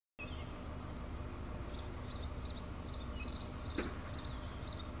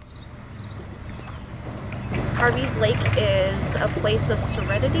Harveys Lake is a place of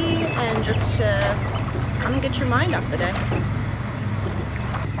serenity and just to come and get your mind off the day.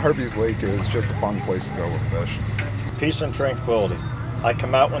 Harveys Lake is just a fun place to go and fish. Peace and tranquility. I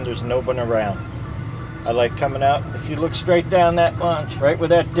come out when there's no one around. I like coming out. If you look straight down that launch, right where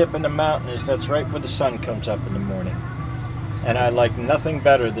that dip in the mountain is, that's right where the sun comes up in the morning. And I like nothing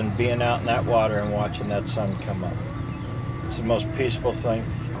better than being out in that water and watching that sun come up. It's the most peaceful thing.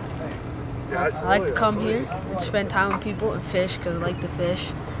 I like to come here and spend time with people and fish because I like to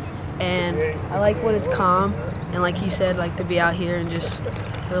fish. And I like when it's calm. And like he said, like to be out here and just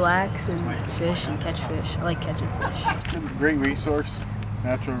relax and fish and catch fish. I like catching fish. It's a great resource,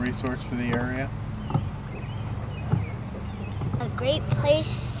 natural resource for the area. A great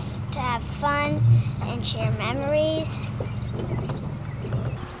place to have fun and share memories.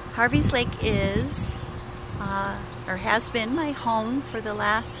 Harveys Lake is, or has been, my home for the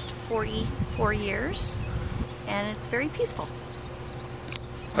last 44 years, and it's very peaceful.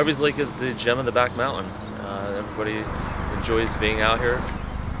 Harveys Lake is the gem of the back mountain. Everybody enjoys being out here.